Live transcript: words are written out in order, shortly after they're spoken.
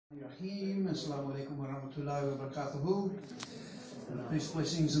Assalamu alaikum wa rahmatullahi wa barakatuhu. Peace,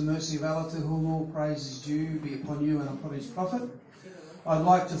 blessings and mercy of Allah, to whom all praise is due, be upon you and upon his Prophet. I'd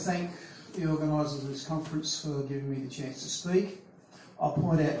like to thank the organisers of this conference for giving me the chance to speak. I'll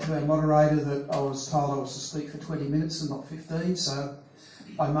point out to our moderator that I was told I was to speak for 20 minutes and not 15, so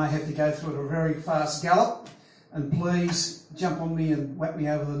I may have to go through at a very fast gallop, and please jump on me and whack me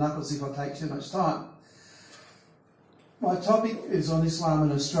over the knuckles if I take too much time. My topic is on Islam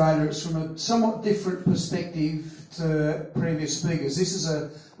in Australia. It's from a somewhat different perspective to previous speakers. This is a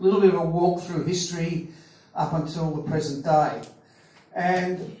little bit of a walk through history up until the present day.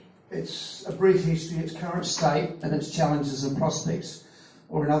 And it's a brief history, its current state and its challenges and prospects.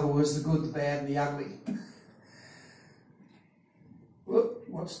 Or in other words, the good, the bad and the ugly. Whoop,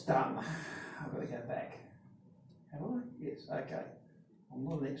 what's done? I've got to go back. Have I? Yes, okay. I'm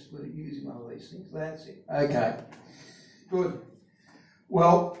not an expert at using one of these things. That's it. Okay. Good.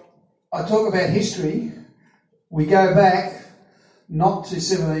 Well, I talk about history. We go back not to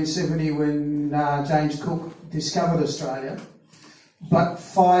 1770 when James Cook discovered Australia, but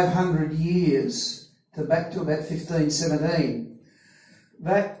 500 years back to about 1517.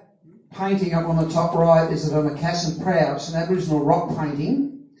 That painting up on the top right is of a Macassan prow. It's an Aboriginal rock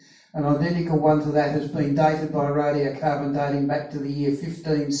painting. An identical one to that has been dated by radiocarbon dating back to the year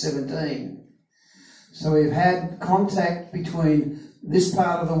 1517. So we've had contact between this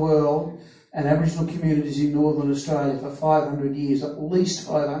part of the world and Aboriginal communities in Northern Australia for 500 years, at least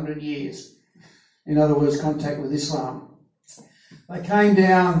 500 years. In other words, contact with Islam. They came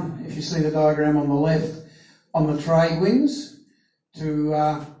down, if you see the diagram on the left, on the trade winds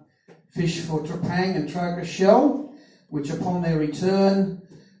to fish for trepang and troker shell, which upon their return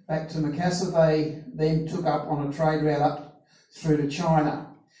back to Macassar, they then took up on a trade route up through to China.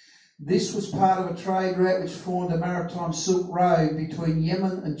 This was part of a trade route which formed a maritime Silk Road between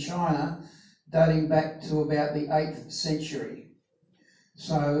Yemen and China, dating back to about the 8th century.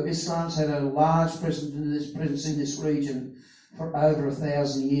 So Islam's had a large presence in this region for over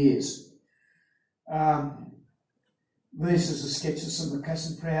 1,000 years. This is a sketch of some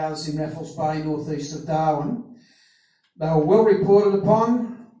Macassan prows in Raffles Bay, northeast of Darwin. They were well reported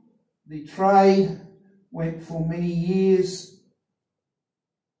upon. The trade went for many years.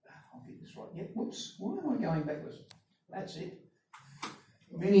 Yep, whoops, why am I going backwards? That's it.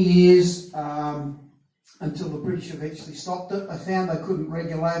 Many years until the British eventually stopped it. They found they couldn't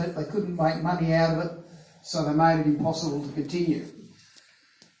regulate it, they couldn't make money out of it, so they made it impossible to continue.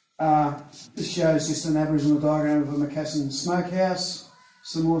 This shows just an Aboriginal diagram of a Macassan smokehouse,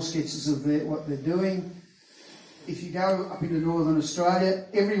 some more sketches of what they're doing. If you go up into Northern Australia,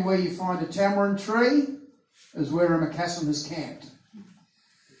 everywhere you find a tamarind tree is where a Macassan has camped.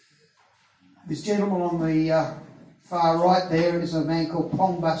 This gentleman on the far right there is a man called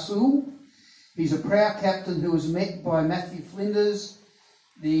Pong Basul. He's a prow captain who was met by Matthew Flinders,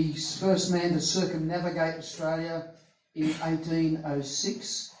 the first man to circumnavigate Australia in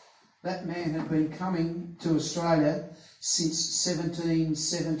 1806. That man had been coming to Australia since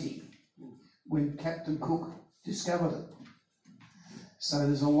 1770, when Captain Cook discovered it. So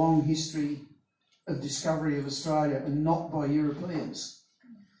there's a long history of discovery of Australia, and not by Europeans.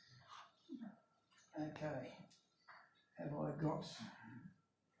 Okay, have I got...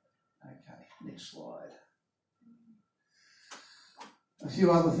 Okay, next slide. A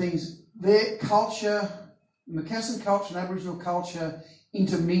few other things. Their culture, Macassan culture and Aboriginal culture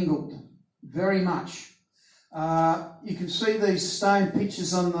intermingled very much. You can see these stone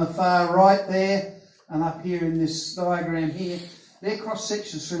pictures on the far right there, and up here in this diagram here. They're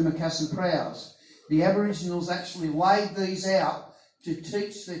cross-sections through Macassan prows. The Aboriginals actually laid these out to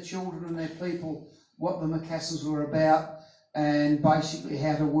teach their children and their people what the Macassans were about and basically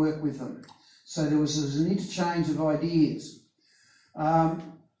how to work with them. So there was an interchange of ideas. Up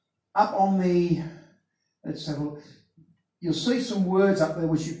on the, let's have a look, you'll see some words up there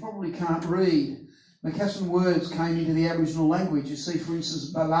which you probably can't read. Macassan words came into the Aboriginal language. You see, for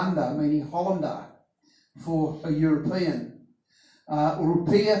instance, Balanda, meaning Hollander for a European.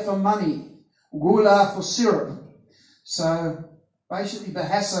 Rupiah for money. Gula for syrup. So basically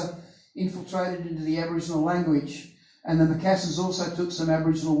Bahasa infiltrated into the Aboriginal language, and the Macassans also took some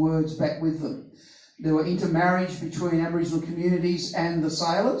Aboriginal words back with them. There were intermarriage between Aboriginal communities and the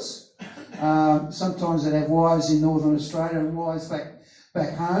sailors. Sometimes they'd have wives in Northern Australia and wives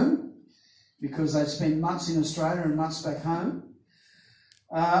back home, because they'd spend months in Australia and months back home.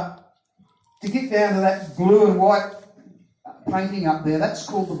 To get down to that blue and white painting up there, that's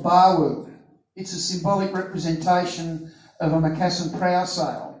called the Bawu. It's a symbolic representation of a Macassan prow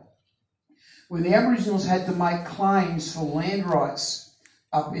sail. When the Aboriginals had to make claims for land rights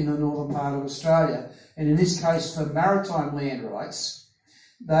up in the northern part of Australia. And in this case, for maritime land rights,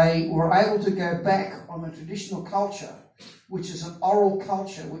 they were able to go back on the traditional culture, which is an oral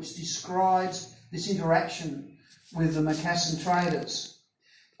culture which describes this interaction with the Macassan traders.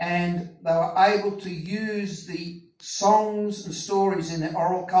 And they were able to use the songs and stories in their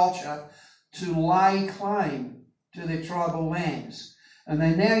oral culture to lay claim to their tribal lands. And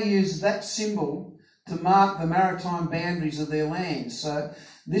they now use that symbol to mark the maritime boundaries of their lands. So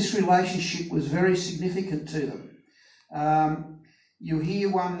this relationship was very significant to them. You hear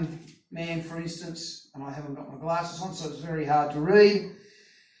one man, for instance, and I haven't got my glasses on, so it's very hard to read.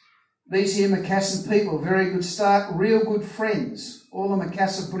 These here Macassan people, very good start, real good friends. All the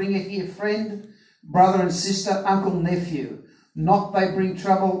Macassa bring it here, friend, brother and sister, uncle, nephew. Not they bring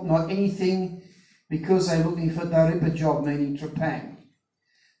trouble, not anything, because they're looking for Daripa job, meaning trepang.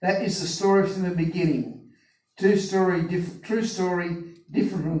 That is the story from the beginning. True story,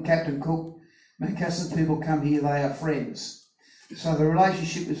 different from Captain Cook. Macassan people come here, they are friends. So the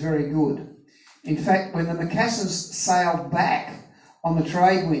relationship was very good. In fact, when the Macassans sailed back on the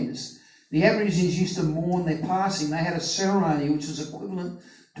trade winds, the Aborigines used to mourn their passing. They had a ceremony which was equivalent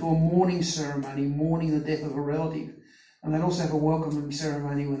to a mourning ceremony, mourning the death of a relative. And they'd also have a welcoming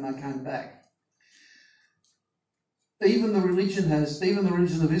ceremony when they came back. Even the religion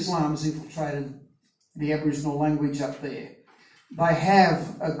of Islam has infiltrated the Aboriginal language up there. They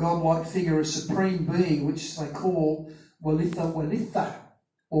have a godlike figure, a supreme being, which they call Walitha Walitha,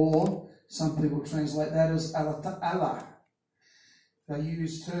 or some people translate that as Allah Ta'ala. They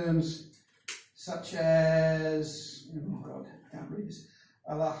use terms such as, oh God, I can't read this,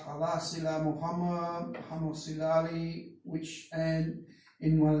 Allah Sila Muhammad, Muhammad Silali, which, and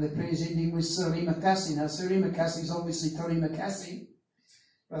in one of the prayers ending with Sari Makasi. Now, Sari Makasi is obviously Tori Makasi,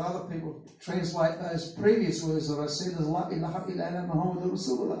 but other people translate those previous words that I said as La ilaha illa Muhammad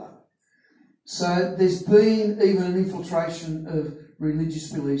Rasulullah. So there's been even an infiltration of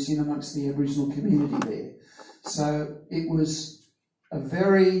religious beliefs in amongst the Aboriginal community there. So it was a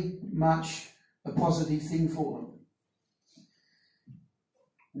very much a positive thing for them.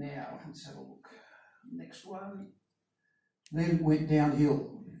 Now, let's have a look. Next one. Then it went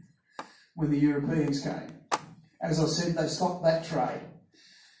downhill when the Europeans came. As I said, they stopped that trade.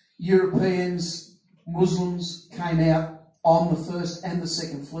 Europeans, Muslims came out on the first and the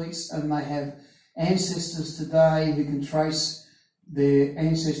second fleets, and they have ancestors today who can trace their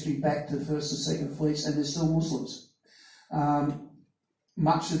ancestry back to the first and second fleets, and they're still Muslims.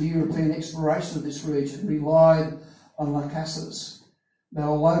 Much of the European exploration of this region relied on Macassars. They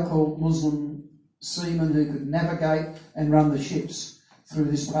were local Muslim seamen who could navigate and run the ships through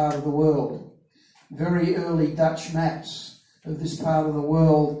this part of the world. Very early Dutch maps of this part of the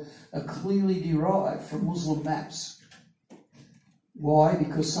world are clearly derived from Muslim maps. Why?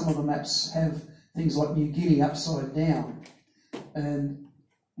 Because some of the maps have things like New Guinea upside down, and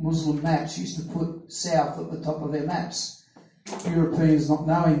Muslim maps used to put south at the top of their maps. Europeans, not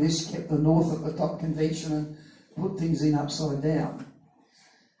knowing this, kept the north at the top convention and put things in upside down.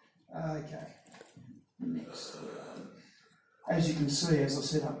 Okay, next. As you can see, as I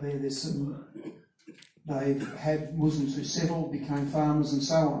said up there, there's some, they've had Muslims who settled, became farmers and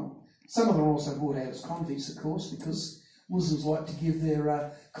so on. Some of them are also brought out as convicts, of course, because Muslims like to give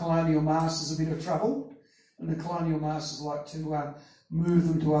their colonial masters a bit of trouble, and the colonial masters like to move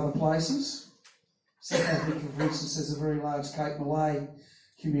them to other places. South Africa, for instance, has a very large Cape Malay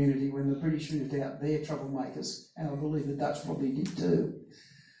community. When the British moved out, they're troublemakers, and I believe the Dutch probably did too.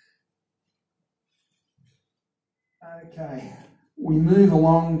 Okay, we move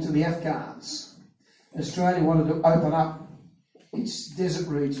along to the Afghans. Australia wanted to open up its desert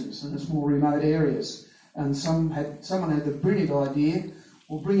regions and its more remote areas, and someone had the brilliant idea,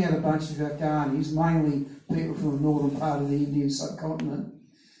 we'll bring out a bunch of Afghanis, mainly people from the northern part of the Indian subcontinent,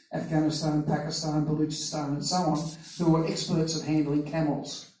 Afghanistan, Pakistan, Baluchistan and so on, who were experts at handling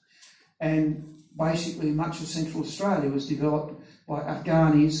camels. And basically much of Central Australia was developed by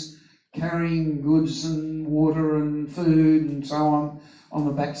Afghanis carrying goods and water and food and so on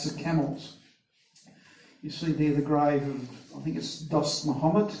the backs of camels. You see there the grave of, I think it's Dost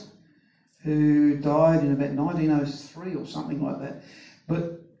Muhammad, who died in about 1903 or something like that.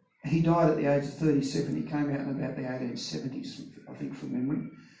 But he died at the age of 37. He came out in about the 1870s, I think, from memory.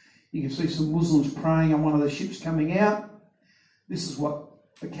 You can see some Muslims praying on one of the ships coming out. This is what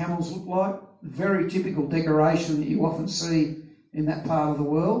the camels look like. Very typical decoration that you often see in that part of the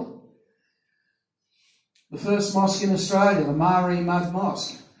world. The first mosque in Australia, the Mari Mud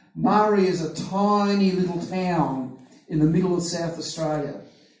Mosque. Mari is a tiny little town in the middle of South Australia.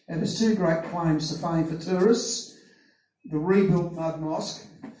 It has two great claims to fame for tourists. the rebuilt mud mosque,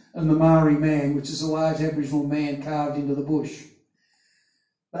 and the Maori man, which is a large Aboriginal man carved into the bush.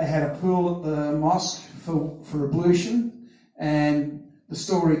 They had a pool at the mosque for ablution, and the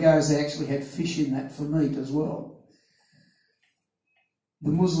story goes they actually had fish in that for meat as well.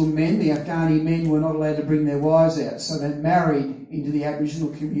 The Muslim men, the Afghani men, were not allowed to bring their wives out, so they married into the Aboriginal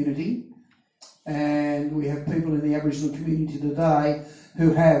community, and we have people in the Aboriginal community today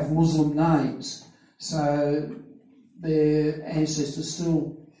who have Muslim names, so their ancestors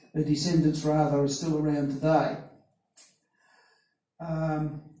still, their descendants rather, are still around today.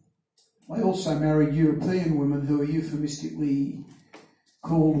 They also married European women who are euphemistically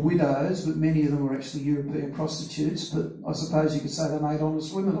called widows, but many of them were actually European prostitutes, but I suppose you could say they made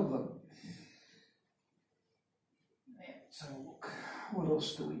honest women of them. So look, what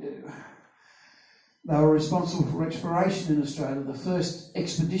else do we do? They were responsible for exploration in Australia. The first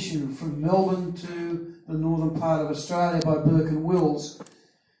expedition from Melbourne to the northern part of Australia by Burke and Wills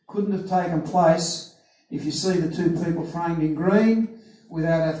couldn't have taken place, if you see the two people framed in green,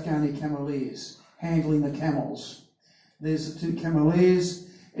 without Afghani cameleers handling the camels. There's the two cameleers,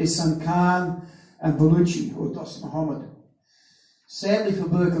 Ehsan Khan and Baluchi, or Dost Muhammad. Sadly for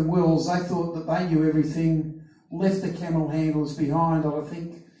Burke and Wills, they thought that they knew everything, left the camel handlers behind, I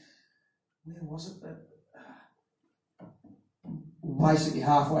think, where was it? Basically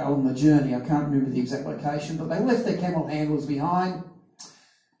halfway along the journey, I can't remember the exact location, but they left their camel handlers behind,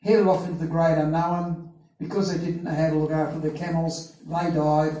 headed off into the great unknown. Because they didn't know how to look after their camels, they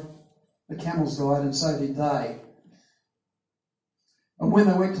died, the camels died, and so did they. And when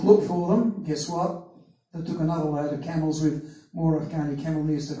they went to look for them, guess what? They took another load of camels with more Afghani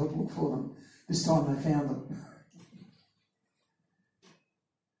cameleers to help look for them. This time they found them.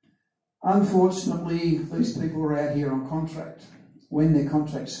 Unfortunately, these people were out here on contract. When their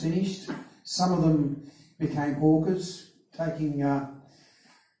contracts finished, some of them became hawkers, taking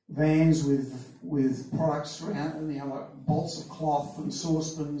vans with products around, like bolts of cloth and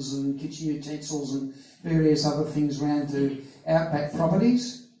saucepans and kitchen utensils and various other things around to outback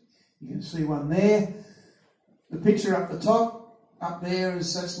properties. You can see one there. The picture up the top, up there,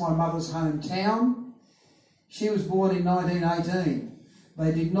 that's my mother's hometown. She was born in 1918.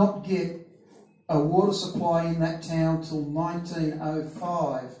 They did not get a water supply in that town till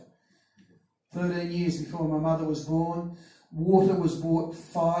 1905. 13 years before my mother was born. Water was brought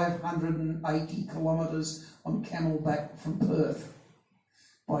 580 kilometres on camelback from Perth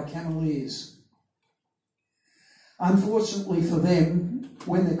by cameleers. Unfortunately for them,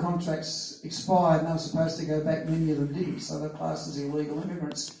 when their contracts expired and they were supposed to go back, many of them didn't, so they're classed as illegal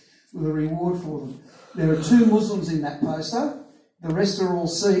immigrants with a reward for them. There are 2 Muslims in that poster, the rest are all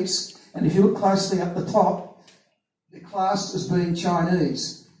Sikhs, and if you look closely up the top, they're classed as being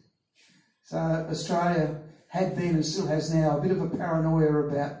Chinese. So Australia had then and still has now a bit of a paranoia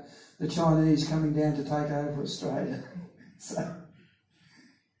about the Chinese coming down to take over Australia. So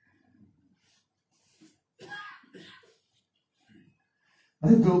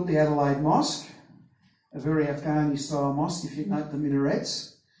they built the Adelaide Mosque, a very Afghani-style mosque, if you note the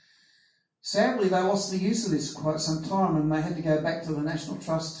minarets. Sadly, they lost the use of this for quite some time, and they had to go back to the National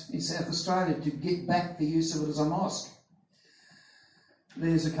Trust in South Australia to get back the use of it as a mosque.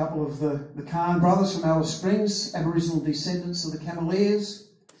 There's a couple of the Khan brothers from Alice Springs, Aboriginal descendants of the cameleers.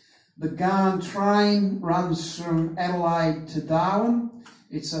 The Garn train runs from Adelaide to Darwin.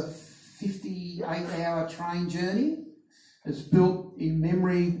 It's a 58-hour train journey. It's built in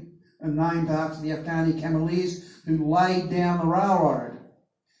memory and named after the Afghani cameleers who laid down the railroad,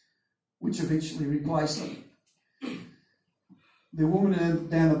 which eventually replaced them. The woman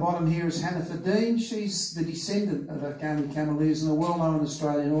down the bottom here is Hanifa Dean. She's the descendant of Afghani cameleers and a well-known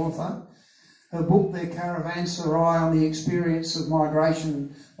Australian author. Her book, Their Caravanserai, on the experience of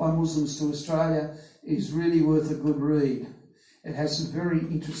migration by Muslims to Australia, is really worth a good read. It has some very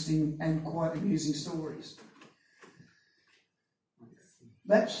interesting and quite amusing stories.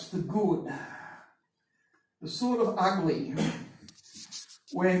 That's the good. The sort of ugly.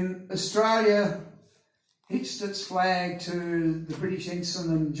 When Australia hitched its flag to the British ensign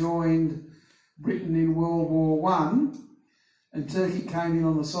and joined Britain in World War I, and Turkey came in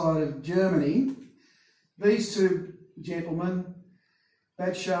on the side of Germany, these 2 gentlemen,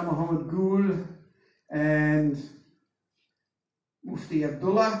 Badshah Muhammad Gul and Mufti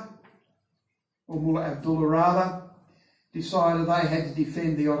Abdullah, or Mullah Abdullah rather, decided they had to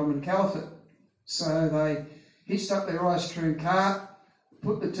defend the Ottoman Caliphate. So they hitched up their ice cream cart,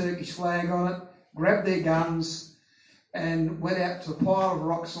 put the Turkish flag on it, grabbed their guns and went out to a pile of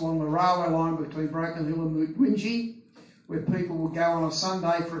rocks along the railway line between Broken Hill and Mutwinji, where people would go on a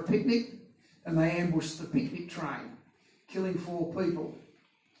Sunday for a picnic, and they ambushed the picnic train. killing 4 people.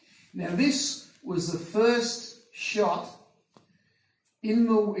 Now this was the first shot in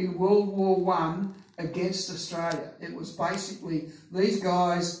World War I against Australia. It was basically, these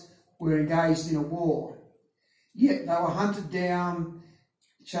guys were engaged in a war, yet they were hunted down,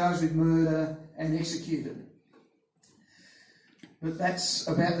 charged with murder and executed. But that's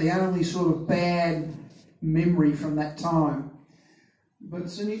about the only sort of bad memory from that time. But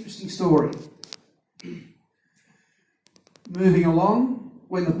it's an interesting story. Moving along,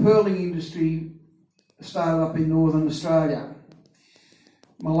 when the pearling industry started up in northern Australia,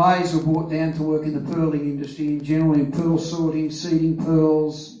 Malays were brought down to work in the pearling industry, and generally in pearl sorting, seeding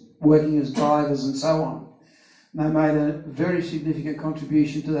pearls, working as divers and so on. They made a very significant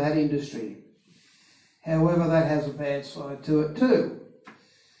contribution to that industry. However, that has a bad side to it too.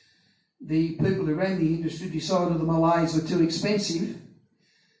 The people who ran the industry decided the Malays were too expensive,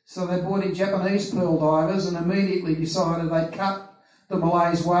 so they brought in Japanese pearl divers and immediately decided they'd cut the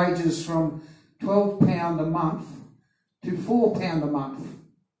Malays' wages from £12 a month to £4 a month.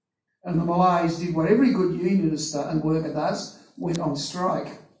 And the Malays did what every good unionist and worker does, went on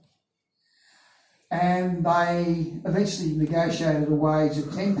strike. And they eventually negotiated a wage of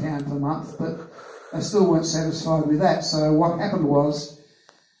 £10 per month, but they still weren't satisfied with that. So what happened was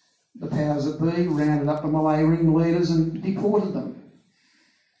the powers that be rounded up the Malay ringleaders and deported them.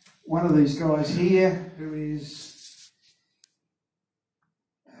 One of these guys here, who is,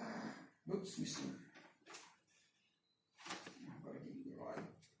 oops, missed him. I've got to get you right.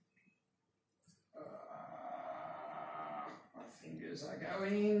 My fingers are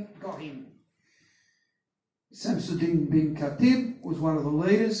going. Got him. Samsuddin bin Khatib was one of the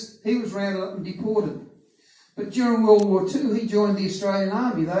leaders. He was rounded up and deported. But during World War II, he joined the Australian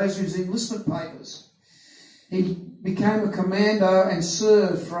Army, those whose enlistment papers. He became a commando and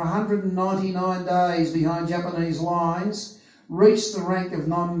served for 199 days behind Japanese lines, reached the rank of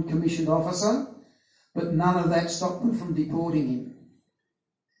non-commissioned officer, but none of that stopped them from deporting him.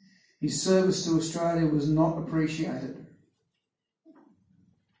 His service to Australia was not appreciated.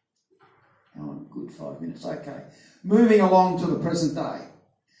 Oh, good 5 minutes, okay. Moving along to the present day.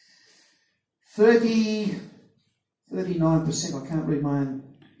 39%, I can't read my own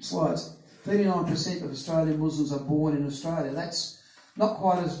slides, 39% of Australian Muslims are born in Australia. That's not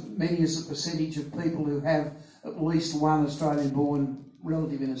quite as many as the percentage of people who have at least one Australian-born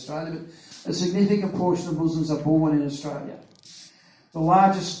relative in Australia, but a significant portion of Muslims are born in Australia. The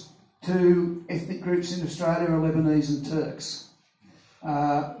largest 2 ethnic groups in Australia are Lebanese and Turks.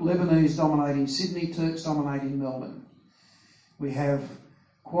 Lebanese dominating Sydney, Turks dominating Melbourne. We have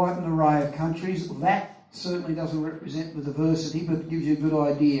quite an array of countries. That certainly doesn't represent the diversity, but it gives you a good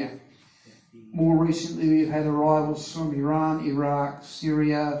idea. More recently, we've had arrivals from Iran, Iraq,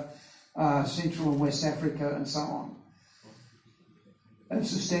 Syria, Central and West Africa, and so on. A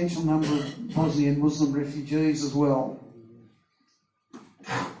substantial number of Bosnian Muslim refugees as well.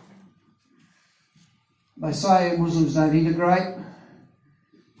 They say Muslims don't integrate.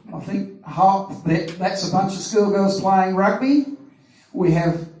 I think that's a bunch of schoolgirls playing rugby. We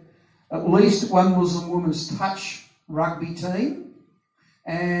have at least one Muslim women's touch rugby team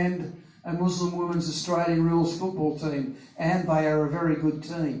and a Muslim women's Australian rules football team, and they are a very good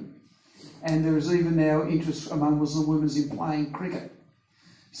team. And there is even now interest among Muslim women in playing cricket.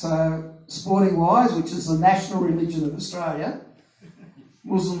 So, sporting-wise, which is the national religion of Australia,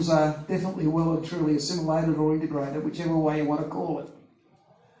 Muslims are definitely well and truly assimilated or integrated, whichever way you want to call it.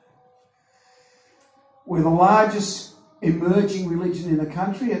 We're the largest emerging religion in the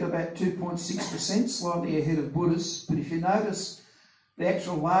country at about 2.6%, slightly ahead of Buddhists. But if you notice, the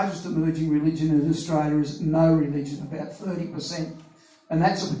actual largest emerging religion in Australia is no religion, about 30%. And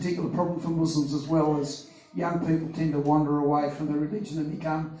that's a particular problem for Muslims as well, as young people tend to wander away from the religion and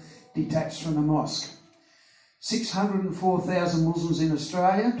become detached from the mosque. 604,000 Muslims in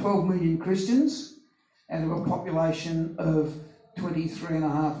Australia, 12 million Christians, and a population of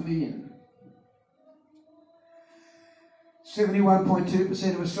 23.5 million.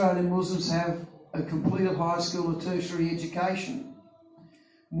 71.2% of Australian Muslims have a completed high school or tertiary education.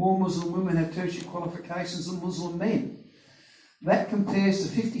 More Muslim women have tertiary qualifications than Muslim men. That compares to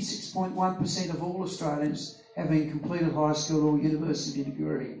 56.1% of all Australians having completed high school or university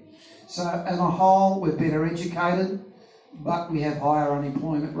degree. So, as a whole, we're better educated, but we have higher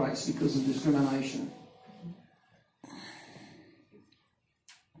unemployment rates because of discrimination.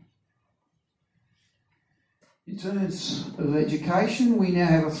 In terms of education, we now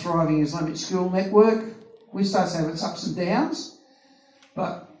have a thriving Islamic school network, which does have its ups and downs,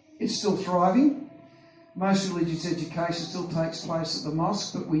 but it's still thriving. Most religious education still takes place at the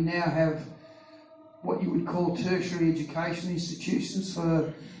mosque, but we now have what you would call tertiary education institutions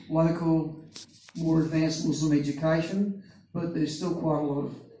for local, more advanced Muslim education, but there's still quite a lot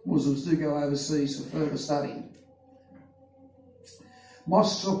of Muslims do go overseas for further study.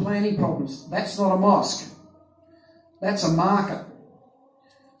 Mosques or planning problems. That's not a mosque. That's a market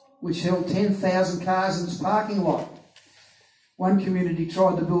which held 10,000 cars in its parking lot. One community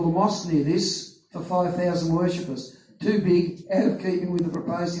tried to build a mosque near this for 5,000 worshippers. Too big, out of keeping with the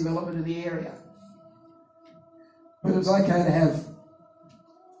proposed development of the area. But it's okay to have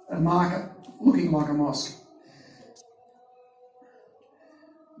a market looking like a mosque.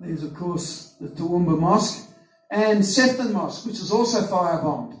 There's, of course, the Toowoomba Mosque and Sefton Mosque, which was also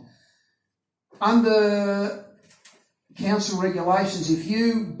firebombed. Under council regulations, if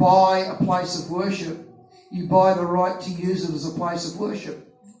you buy a place of worship, you buy the right to use it as a place of worship.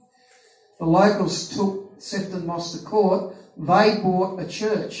 The locals took Sefton Mosque to court. They bought a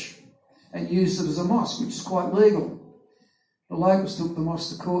church and used it as a mosque, which is quite legal. The locals took the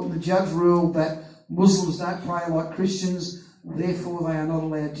mosque to court and the judge ruled that Muslims don't pray like Christians, therefore they are not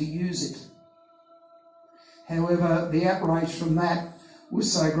allowed to use it. However, the outrage from that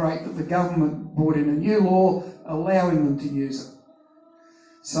was so great that the government brought in a new law allowing them to use it.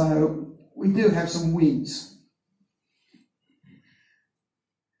 So we do have some wins.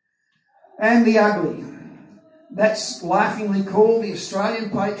 And the ugly. That's laughingly called the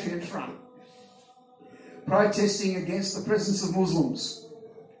Australian Patriot Front, protesting against the presence of Muslims.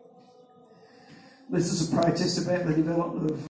 This is a protest about the development of